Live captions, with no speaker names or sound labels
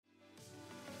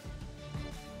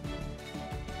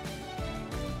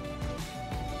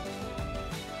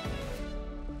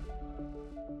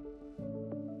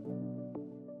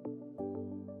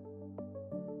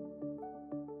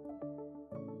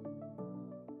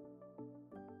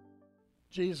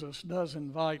Jesus does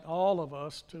invite all of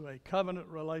us to a covenant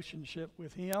relationship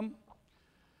with Him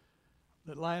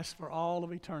that lasts for all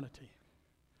of eternity.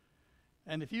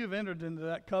 And if you've entered into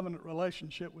that covenant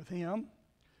relationship with Him,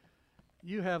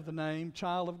 you have the name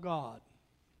Child of God.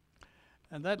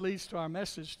 And that leads to our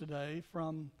message today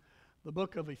from the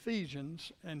book of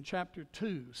Ephesians and chapter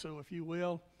 2. So if you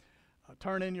will,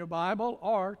 turn in your Bible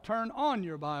or turn on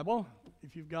your Bible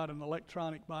if you've got an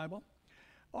electronic Bible.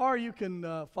 Or you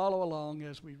can follow along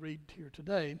as we read here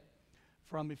today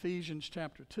from Ephesians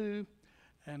chapter 2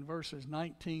 and verses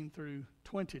 19 through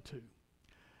 22.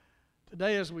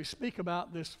 Today, as we speak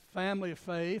about this family of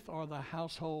faith or the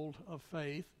household of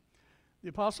faith, the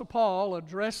Apostle Paul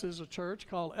addresses a church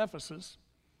called Ephesus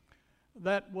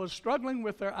that was struggling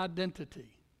with their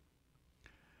identity.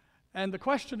 And the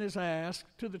question is asked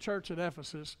to the church at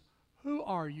Ephesus, who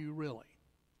are you really?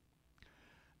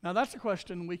 Now that's a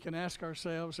question we can ask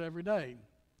ourselves every day,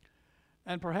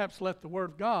 and perhaps let the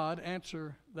Word of God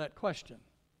answer that question.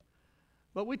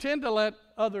 But we tend to let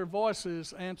other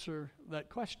voices answer that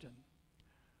question.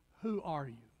 Who are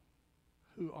you?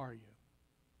 Who are you?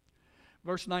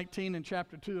 Verse 19 in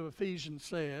chapter 2 of Ephesians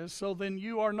says, "So then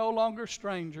you are no longer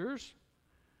strangers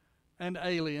and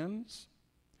aliens,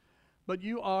 but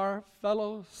you are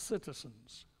fellow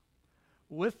citizens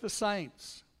with the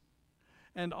saints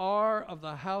and are of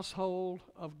the household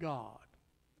of God."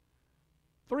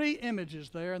 Three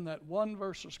images there in that one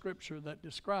verse of Scripture that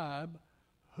describe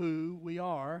who we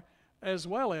are as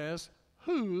well as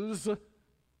whose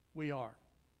we are.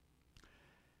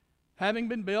 Having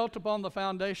been built upon the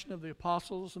foundation of the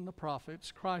apostles and the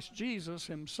prophets, Christ Jesus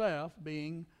Himself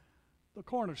being the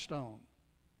cornerstone.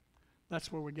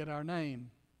 That's where we get our name.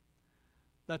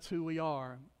 That's who we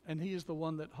are, and He is the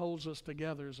one that holds us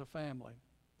together as a family.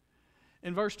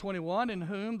 In verse 21, in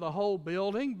whom the whole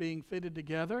building, being fitted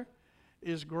together,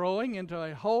 is growing into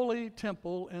a holy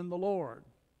temple in the Lord,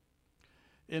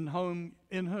 in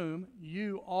whom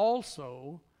you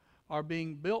also are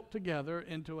being built together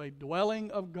into a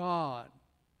dwelling of God.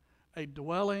 A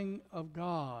dwelling of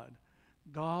God.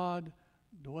 God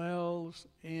dwells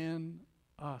in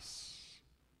us.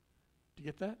 Do you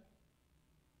get that?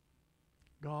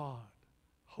 God,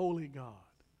 holy God,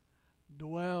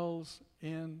 dwells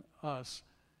in us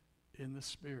in the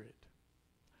Spirit.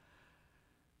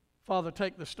 Father,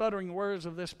 take the stuttering words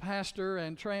of this pastor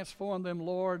and transform them,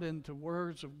 Lord, into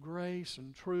words of grace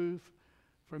and truth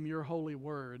from your holy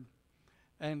word.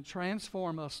 And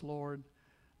transform us, Lord,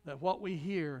 that what we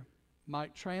hear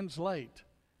might translate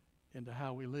into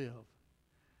how we live.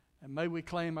 And may we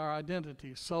claim our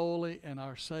identity solely in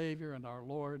our Savior and our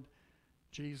Lord,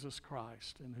 Jesus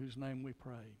Christ, in whose name we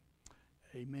pray.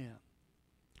 Amen.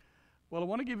 Well, I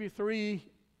want to give you three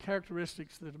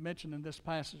characteristics that are mentioned in this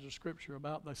passage of Scripture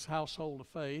about this household of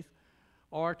faith,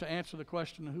 or to answer the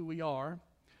question of who we are.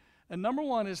 And number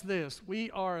one is this: we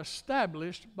are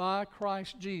established by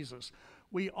Christ Jesus.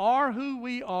 We are who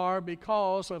we are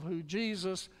because of who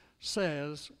Jesus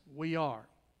says we are.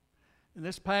 In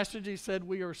this passage, he said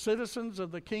we are citizens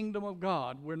of the kingdom of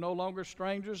God. We're no longer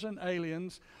strangers and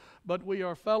aliens, but we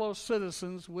are fellow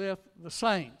citizens with the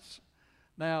saints.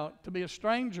 Now, to be a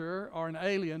stranger or an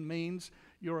alien means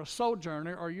you're a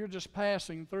sojourner, or you're just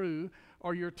passing through,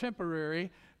 or you're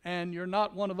temporary, and you're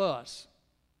not one of us.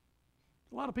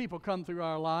 A lot of people come through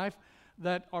our life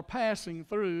that are passing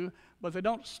through, but they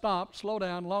don't slow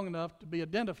down long enough to be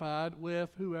identified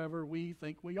with whoever we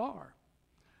think we are.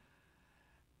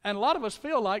 And a lot of us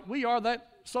feel like we are that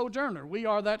sojourner. We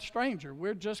are that stranger.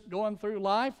 We're just going through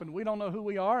life, and we don't know who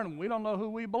we are, and we don't know who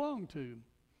we belong to.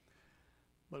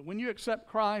 But when you accept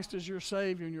Christ as your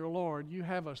Savior and your Lord, you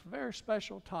have a very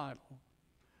special title,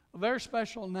 a very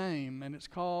special name, and it's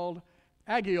called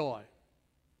Agioi.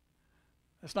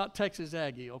 It's not Texas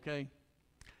Aggie, okay?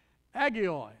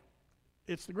 Agioi.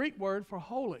 It's the Greek word for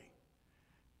holy,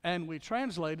 and we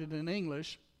translate it in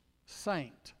English,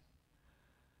 saint.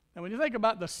 Now, when you think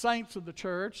about the saints of the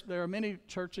church, there are many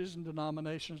churches and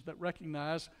denominations that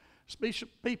recognize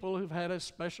people who've had a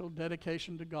special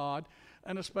dedication to God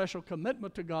and a special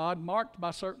commitment to God marked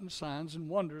by certain signs and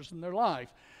wonders in their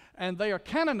life. And they are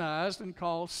canonized and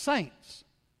called saints.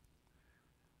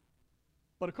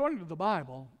 But according to the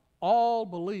Bible, all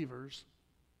believers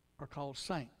are called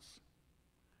saints.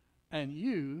 And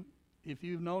you, if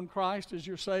you've known Christ as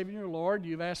your Savior and your Lord,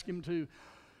 you've asked Him to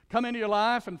come into your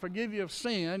life and forgive you of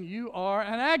sin, you are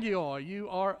an agioi. You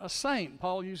are a saint.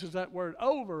 Paul uses that word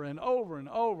over and over and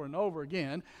over and over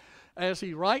again as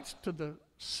he writes to the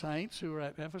saints who are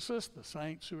at Ephesus, the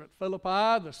saints who are at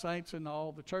Philippi, the saints in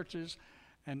all the churches,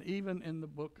 and even in the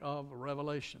book of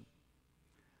Revelation.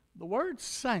 The word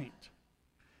saint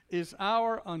is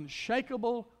our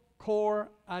unshakable core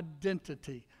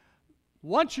identity.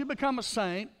 Once you become a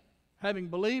saint, having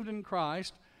believed in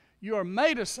Christ, you are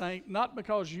made a saint not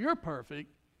because you're perfect,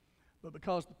 but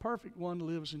because the perfect one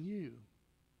lives in you.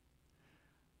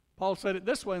 Paul said it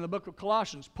this way in the book of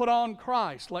Colossians: put on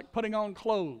Christ, like putting on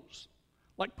clothes,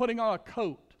 like putting on a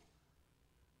coat.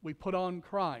 We put on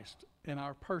Christ in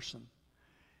our person.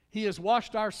 He has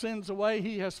washed our sins away.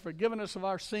 He has forgiven us of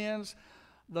our sins.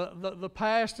 The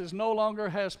past is no longer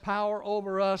has power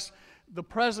over us. The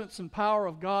presence and power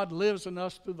of God lives in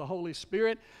us through the Holy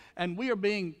Spirit, and we are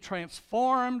being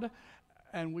transformed,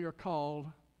 and we are called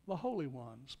the Holy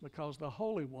Ones because the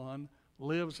Holy One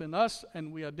lives in us,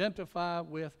 and we identify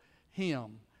with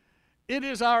Him. It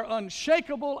is our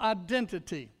unshakable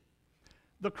identity.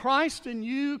 The Christ in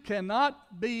you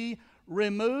cannot be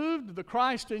removed. The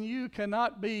Christ in you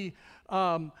cannot be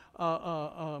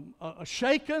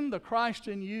shaken. The Christ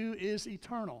in you is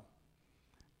eternal,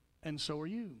 and so are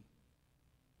you.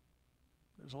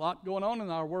 There's a lot going on in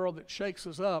our world that shakes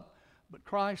us up, but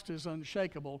Christ is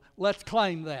unshakable. Let's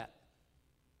claim that.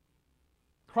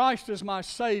 Christ is my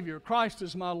Savior. Christ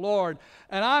is my Lord,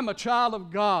 and I'm a child of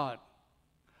God.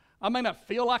 I may not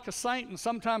feel like a saint, and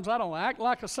sometimes I don't act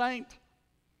like a saint,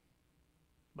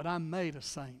 but I'm made a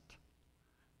saint,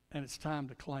 and it's time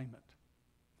to claim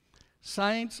it.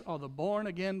 Saints are the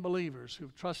born-again believers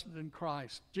who've trusted in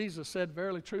Christ. Jesus said,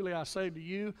 verily, truly, I say to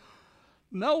you,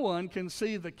 no one can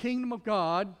see the kingdom of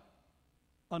God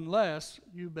unless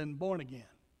you've been born again.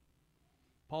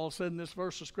 Paul said in this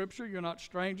verse of Scripture, you're not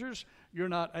strangers, you're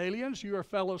not aliens, you are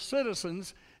fellow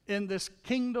citizens in this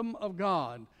kingdom of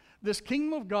God. This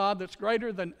kingdom of God that's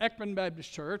greater than Ekman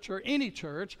Baptist Church or any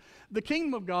church. The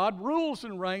kingdom of God rules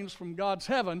and reigns from God's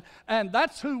heaven, and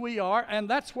that's who we are, and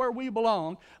that's where we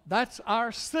belong. That's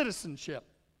our citizenship.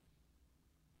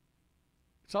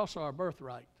 It's also our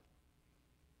birthright.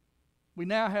 We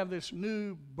now have this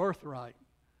new birthright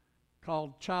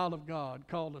called child of God,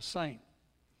 called a saint.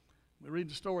 We read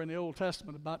the story in the Old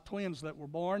Testament about twins that were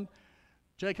born,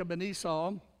 Jacob and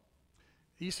Esau.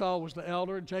 Esau was the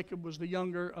elder, Jacob was the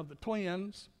younger of the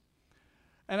twins.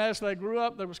 And as they grew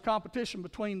up, there was competition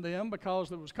between them because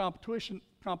there was competition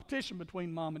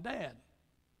between mom and dad.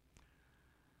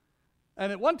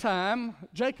 And at one time,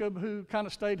 Jacob, who kind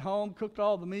of stayed home, cooked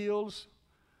all the meals,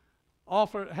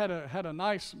 had a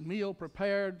nice meal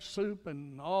prepared, soup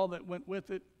and all that went with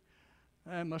it.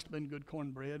 It must have been good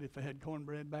cornbread if they had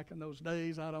cornbread back in those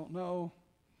days, I don't know.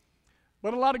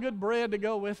 But a lot of good bread to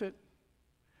go with it.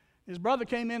 His brother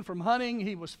came in from hunting.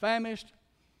 He was famished.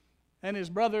 And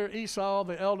his brother Esau,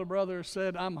 the elder brother,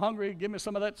 said, I'm hungry. Give me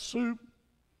some of that soup.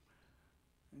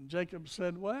 And Jacob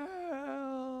said, well,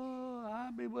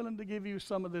 I'd be willing to give you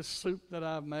some of this soup that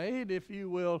I've made if you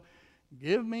will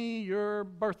give me your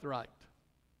birthright.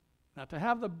 Now, to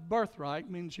have the birthright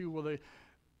means you were the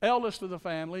eldest of the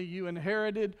family. You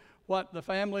inherited what the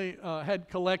family had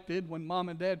collected when mom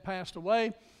and dad passed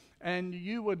away, and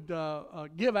you would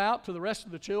give out to the rest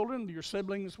of the children, your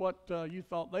siblings, what you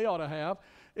thought they ought to have.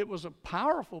 It was a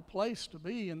powerful place to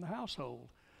be in the household.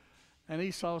 And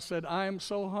Esau said, I am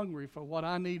so hungry for what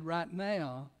I need right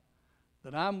now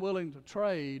that I'm willing to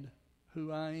trade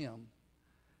who I am.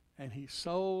 And he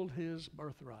sold his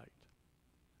birthright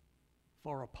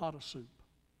for a pot of soup.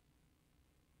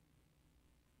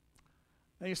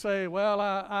 And you say, well,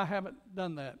 I haven't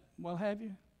done that. Well, have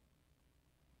you?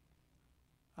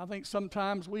 I think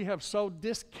sometimes we have so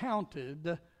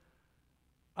discounted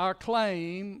our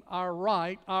claim, our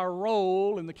right, our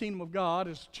role in the kingdom of God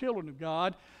as children of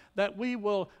God that we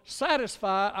will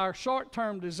satisfy our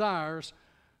short-term desires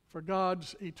for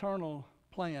God's eternal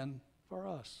plan for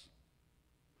us.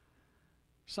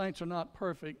 Saints are not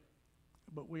perfect,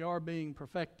 but we are being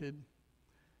perfected.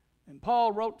 And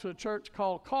Paul wrote to a church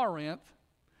called Corinth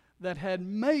that had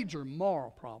major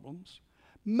moral problems,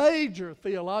 major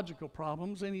theological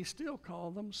problems, and he still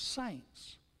called them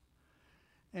saints.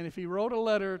 And if he wrote a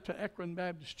letter to Ekron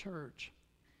Baptist Church,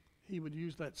 he would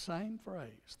use that same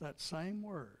phrase, that same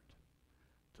word,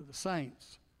 to the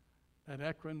saints at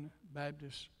Ekron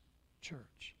Baptist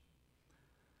Church.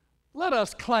 Let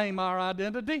us claim our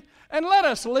identity, and let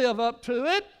us live up to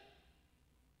it.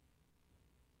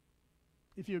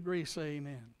 If you agree, say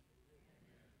amen.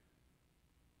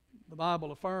 The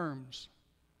Bible affirms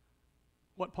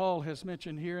what Paul has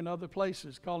mentioned here in other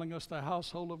places, calling us the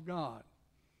household of God.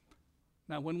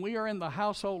 Now, when we are in the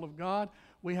household of God,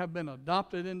 we have been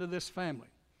adopted into this family.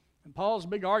 And Paul's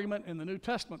big argument in the New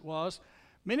Testament was,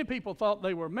 many people thought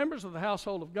they were members of the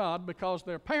household of God because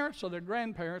their parents or their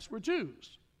grandparents were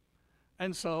Jews.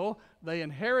 And so they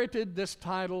inherited this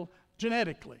title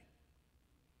genetically.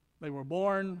 They were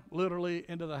born literally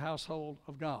into the household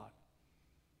of God.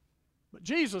 But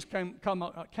Jesus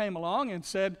came along and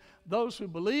said, those who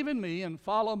believe in me and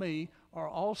follow me are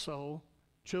also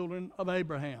children of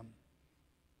Abraham.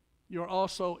 You're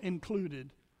also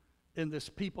included in this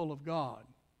people of God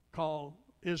called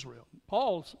Israel.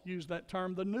 Paul's used that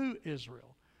term, the new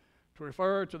Israel, to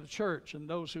refer to the church and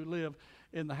those who live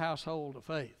in the household of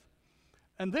faith.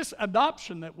 And this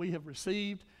adoption that we have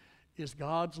received is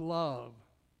God's love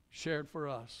shared for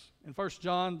us. In 1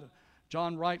 John,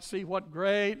 John writes, see what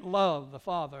great love the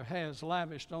Father has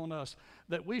lavished on us,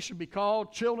 that we should be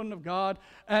called children of God,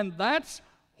 and that's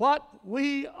what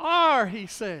we are, he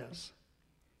says.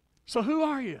 So who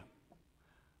are you?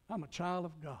 I'm a child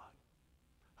of God.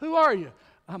 Who are you?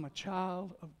 I'm a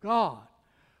child of God.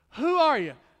 Who are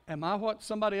you? Am I what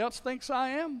somebody else thinks I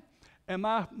am? Am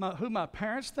I who my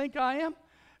parents think I am?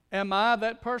 Am I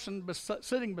that person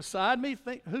sitting beside me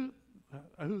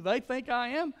who they think I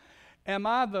am? Am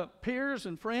I the peers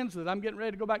and friends that I'm getting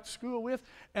ready to go back to school with?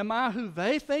 Am I who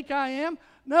they think I am?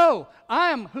 No,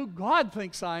 I am who God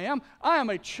thinks I am. I am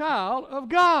a child of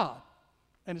God.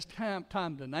 And it's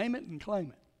time to name it and claim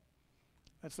it.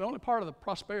 That's the only part of the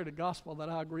prosperity gospel that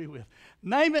I agree with.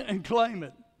 Name it and claim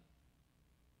it.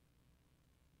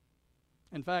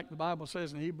 In fact, the Bible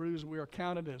says in Hebrews, we are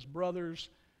counted as brothers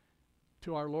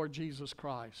to our Lord Jesus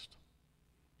Christ.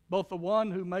 Both the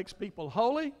one who makes people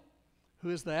holy, who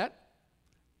is that?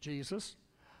 Jesus.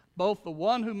 Both the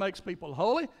one who makes people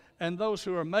holy and those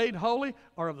who are made holy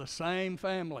are of the same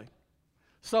family.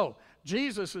 So,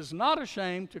 Jesus is not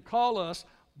ashamed to call us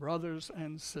brothers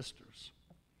and sisters.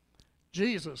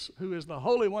 Jesus, who is the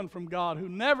Holy One from God, who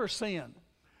never sinned,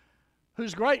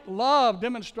 whose great love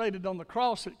demonstrated on the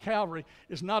cross at Calvary,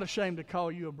 is not ashamed to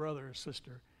call you a brother or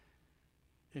sister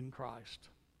in Christ.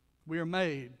 We are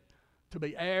made to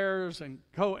be heirs and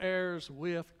co-heirs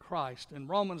with Christ. In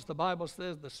Romans, the Bible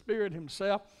says the Spirit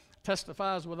himself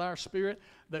testifies with our spirit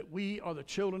that we are the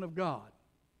children of God.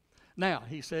 Now,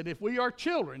 he said, if we are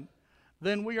children,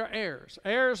 then we are heirs,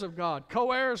 heirs of God,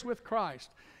 co-heirs with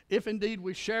Christ, if indeed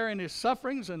we share in his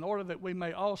sufferings, in order that we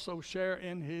may also share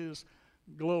in his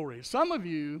glory. Some of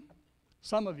you,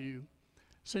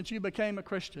 since you became a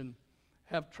Christian,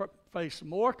 have faced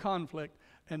more conflict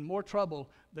and more trouble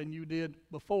than you did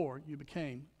before you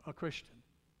became a Christian.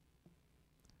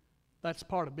 That's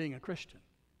part of being a Christian.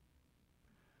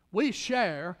 We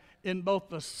share in both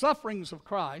the sufferings of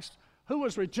Christ, who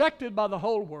was rejected by the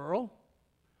whole world,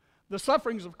 the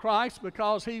sufferings of Christ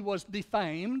because he was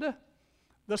defamed,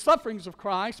 the sufferings of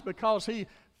Christ because he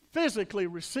physically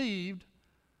received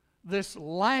this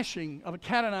lashing of a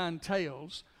cat o' nine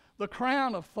tails, the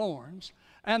crown of thorns,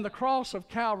 and the cross of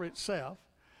Calvary itself.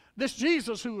 This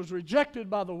Jesus who was rejected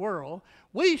by the world,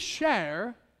 we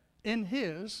share in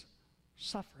his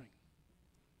suffering.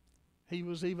 He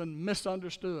was even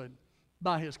misunderstood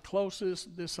by his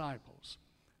closest disciples.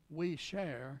 We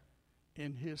share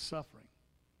in his suffering.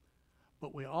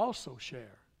 But we also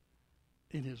share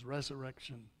in his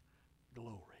resurrection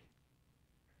glory.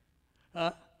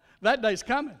 That day's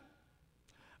coming.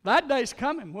 That day's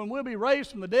coming when we'll be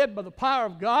raised from the dead by the power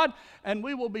of God, and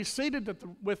we will be seated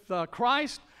with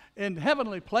Christ in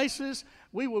heavenly places.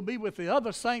 We will be with the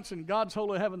other saints in God's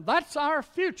holy heaven. That's our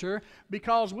future,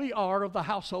 because we are of the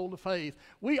household of faith.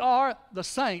 We are the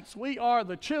saints. We are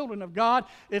the children of God.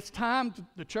 It's time to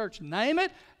the church name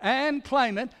it and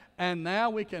claim it, and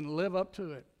now we can live up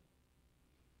to it.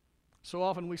 So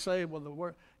often we say,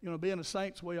 well, being a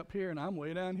saint's way up here and I'm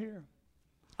way down here.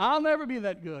 I'll never be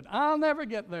that good. I'll never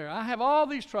get there. I have all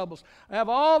these troubles. I have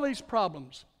all these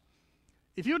problems.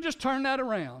 If you just turn that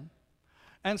around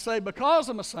and say, because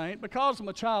I'm a saint, because I'm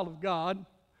a child of God,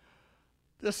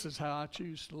 this is how I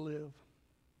choose to live.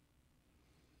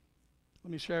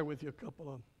 Let me share with you a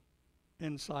couple of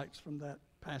insights from that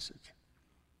passage.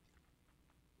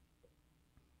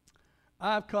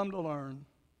 I've come to learn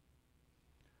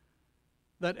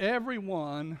that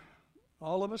everyone,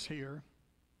 all of us here,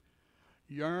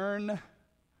 yearn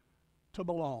to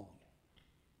belong.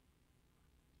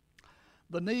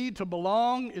 The need to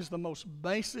belong is the most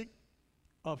basic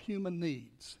of human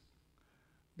needs.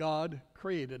 God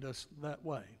created us that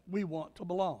way. We want to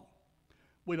belong.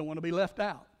 We don't want to be left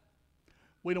out.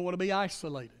 We don't want to be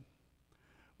isolated.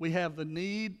 We have the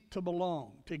need to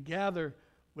belong, to gather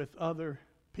with other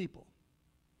people.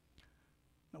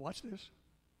 Now watch this.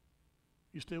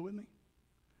 You still with me?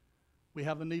 We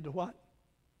have the need to what?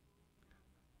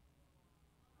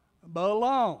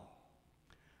 Belong.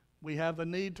 We have the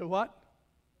need to what?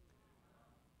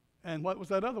 And what was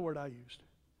that other word I used?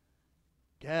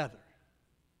 Gather.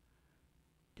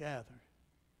 Gather.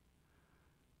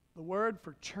 The word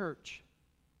for church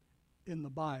in the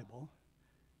Bible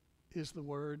is the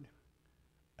word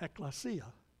ecclesia.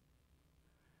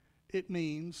 It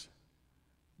means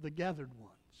the gathered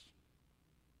ones.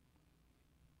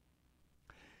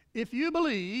 If you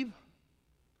believe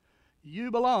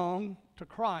you belong to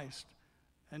Christ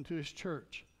and to His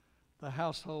church, the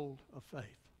household of faith.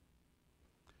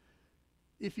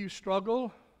 If you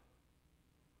struggle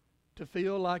to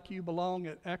feel like you belong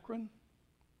at Ekron,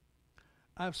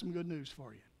 I have some good news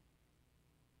for you.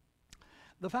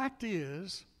 The fact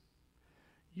is,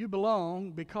 you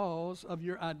belong because of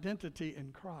your identity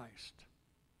in Christ.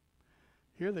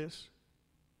 Hear this.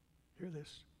 Hear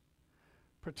this.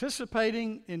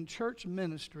 Participating in church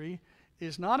ministry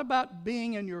is not about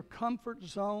being in your comfort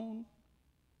zone,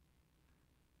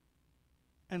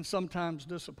 and sometimes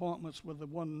disappointments with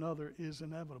one another is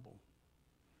inevitable.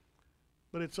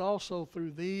 But it's also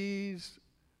through these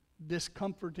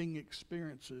discomforting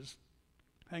experiences.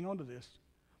 Hang on to this.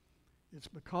 It's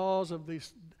because of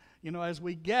these, as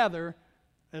we gather,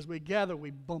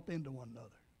 we bump into one another.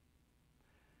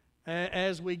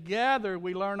 As we gather,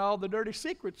 we learn all the dirty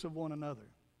secrets of one another.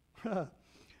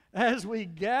 As we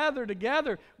gather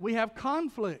together, we have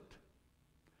conflict.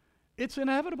 It's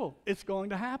inevitable. It's going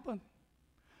to happen.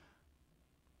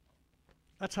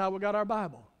 That's how we got our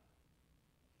Bible.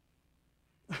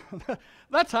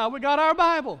 That's how we got our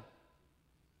Bible.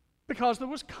 Because there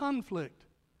was conflict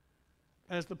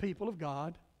as the people of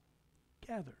God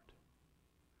gathered.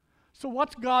 So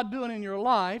what's God doing in your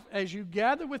life as you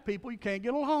gather with people you can't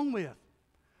get along with?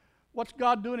 What's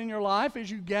God doing in your life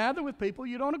as you gather with people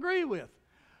you don't agree with?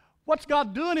 What's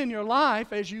God doing in your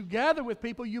life as you gather with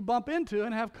people you bump into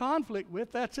and have conflict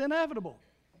with? That's inevitable.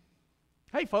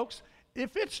 Hey, folks,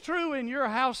 if it's true in your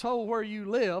household where you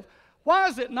live, why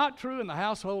is it not true in the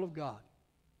household of God?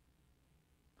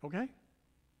 Okay?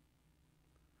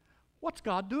 What's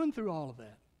God doing through all of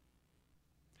that?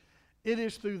 It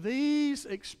is through these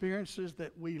experiences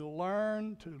that we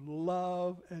learn to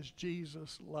love as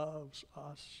Jesus loves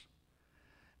us.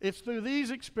 It's through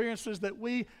these experiences that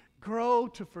we grow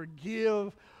to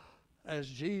forgive as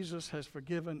Jesus has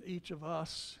forgiven each of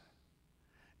us.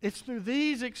 It's through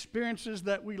these experiences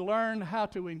that we learn how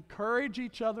to encourage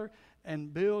each other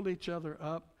and build each other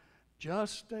up,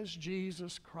 just as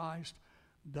Jesus Christ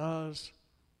does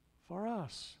for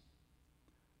us.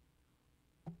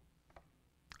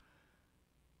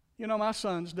 My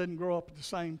sons didn't grow up at the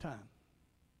same time.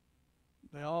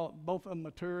 Both of them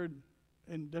matured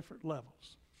in different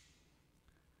levels.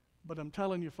 But I'm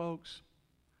telling you, folks,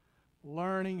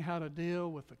 learning how to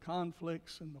deal with the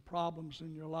conflicts and the problems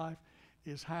in your life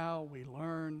is how we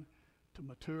learn to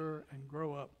mature and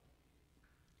grow up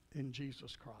in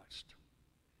Jesus Christ.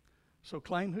 So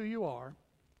claim who you are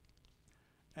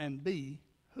and be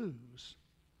whose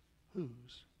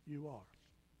you are.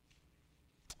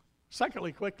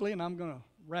 Secondly, quickly, and I'm going to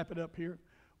wrap it up here,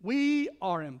 we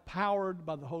are empowered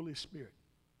by the Holy Spirit.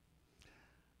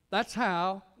 That's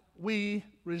how we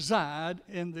reside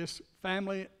in this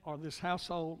family or this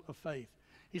household of faith.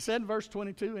 He said in verse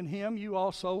 22, in Him you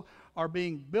also are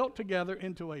being built together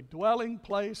into a dwelling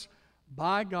place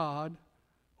by God,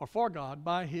 or for God,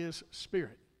 by His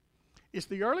Spirit. It's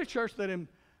the early church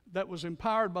that was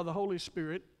empowered by the Holy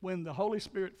Spirit when the Holy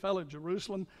Spirit fell at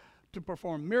Jerusalem to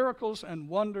perform miracles and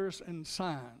wonders and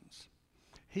signs.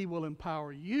 He will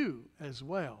empower you as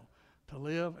well to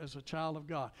live as a child of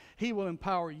God. He will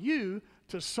empower you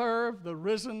to serve the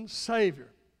risen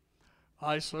Savior.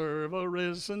 I serve a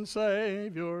risen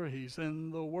Savior. He's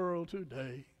in the world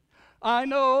today. I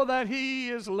know that He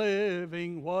is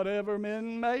living, whatever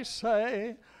men may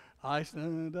say. Y'all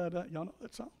know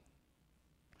that song?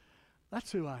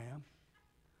 That's who I am.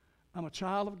 I'm a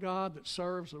child of God that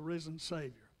serves a risen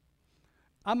Savior.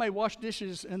 I may wash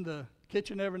dishes in the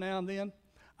kitchen every now and then.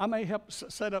 I may help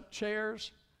set up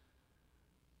chairs.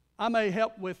 I may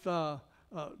help with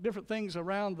different things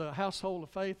around the household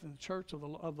of faith and the church of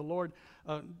the Lord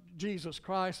Jesus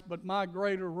Christ, but my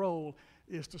greater role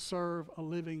is to serve a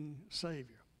living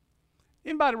Savior.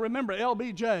 Anybody remember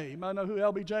LBJ? You might know who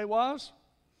LBJ was?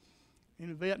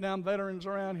 Any Vietnam veterans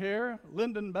around here?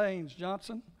 Lyndon Baines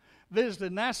Johnson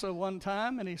visited NASA one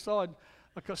time, and he saw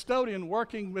a custodian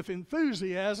working with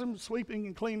enthusiasm, sweeping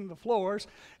and cleaning the floors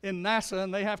in NASA,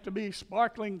 and they have to be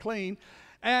sparkling clean.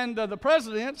 And the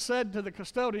president said to the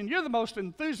custodian, "You're the most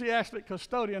enthusiastic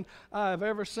custodian I've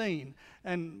ever seen,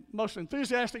 and most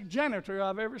enthusiastic janitor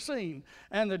I've ever seen."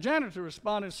 And the janitor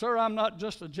responded, "Sir, I'm not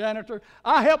just a janitor.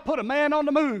 I helped put a man on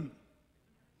the moon."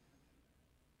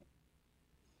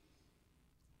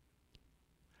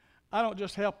 I don't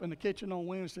just help in the kitchen on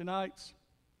Wednesday nights.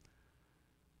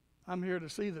 I'm here to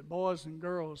see that boys and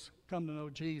girls come to know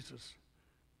Jesus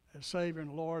as Savior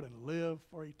and Lord and live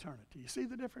for eternity. You see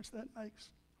the difference that makes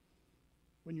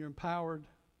when you're empowered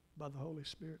by the Holy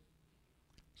Spirit?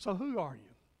 So who are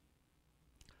you?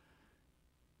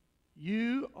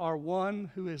 You are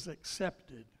one who is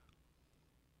accepted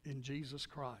in Jesus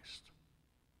Christ.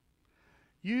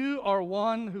 You are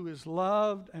one who is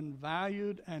loved and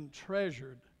valued and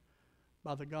treasured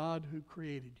by the God who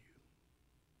created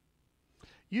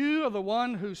you. You are the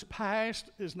one whose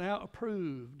past is now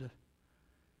approved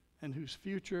and whose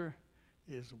future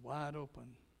is wide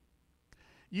open.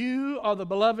 You are the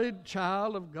beloved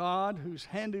child of God whose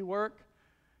handiwork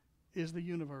is the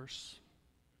universe.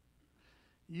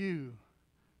 You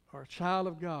are a child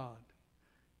of God,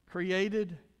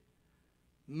 created,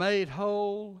 made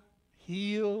whole,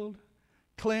 healed,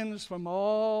 cleansed from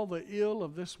all the ill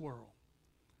of this world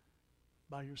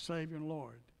by your Savior and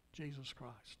Lord, Jesus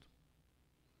Christ.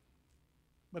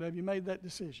 But have you made that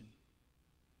decision?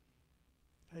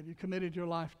 Have you committed your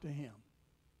life to Him?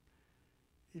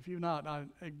 If you've not, I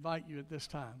invite you at this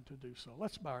time to do so.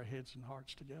 Let's bow our heads and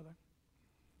hearts together.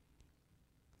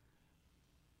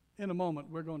 In a moment,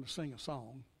 we're going to sing a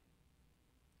song.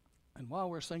 And while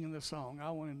we're singing this song,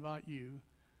 I want to invite you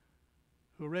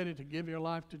who are ready to give your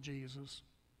life to Jesus,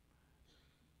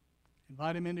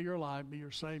 invite Him into your life, be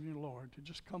your Savior and Lord, to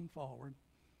just come forward.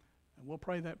 And we'll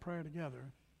pray that prayer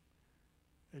together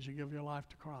as you give your life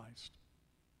to Christ.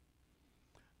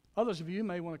 Others of you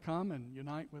may want to come and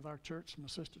unite with our church, my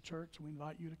sister church. We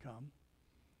invite you to come.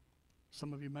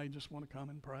 Some of you may just want to come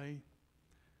and pray.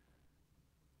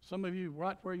 Some of you,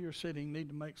 right where you're sitting, need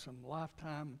to make some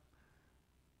lifetime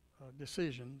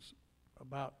decisions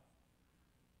about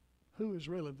who is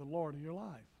really the Lord of your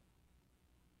life.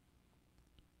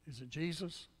 Is it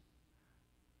Jesus?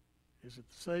 Is it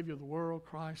the Savior of the world,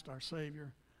 Christ our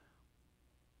Savior?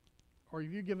 Or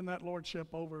have you given that lordship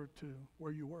over to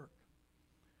where you work?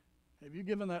 Have you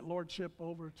given that lordship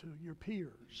over to your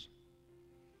peers?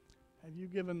 Have you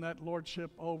given that lordship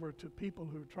over to people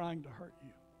who are trying to hurt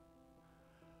you?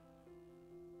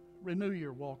 Renew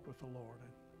your walk with the Lord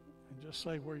and just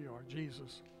say where you are,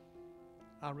 Jesus,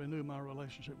 I renew my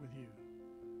relationship with you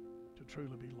to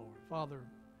truly be Lord. Father,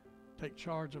 take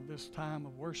charge of this time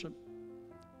of worship.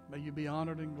 May you be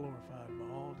honored and glorified by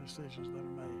all decisions that are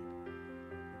made.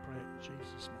 We pray it in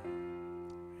Jesus' name.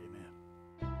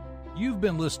 Amen. You've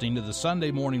been listening to the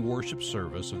Sunday morning worship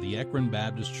service of the Ekron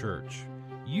Baptist Church.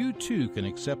 You too can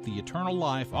accept the eternal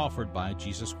life offered by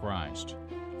Jesus Christ.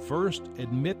 First,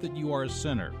 admit that you are a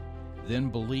sinner. Then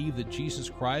believe that Jesus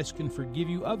Christ can forgive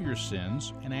you of your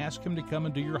sins and ask Him to come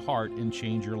into your heart and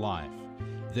change your life.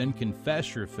 Then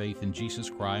confess your faith in Jesus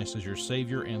Christ as your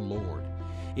Savior and Lord.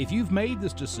 If you've made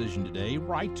this decision today,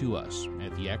 write to us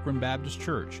at the Ekron Baptist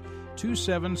Church,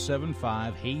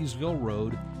 2775 Hayesville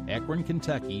Road, Ekron,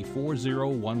 Kentucky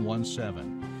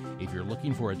 40117. If you're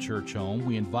looking for a church home,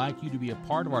 we invite you to be a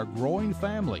part of our growing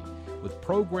family with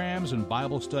programs and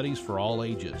Bible studies for all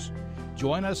ages.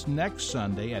 Join us next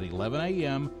Sunday at 11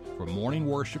 a.m. for morning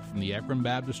worship from the Ekron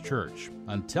Baptist Church.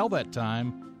 Until that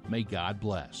time, may God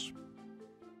bless.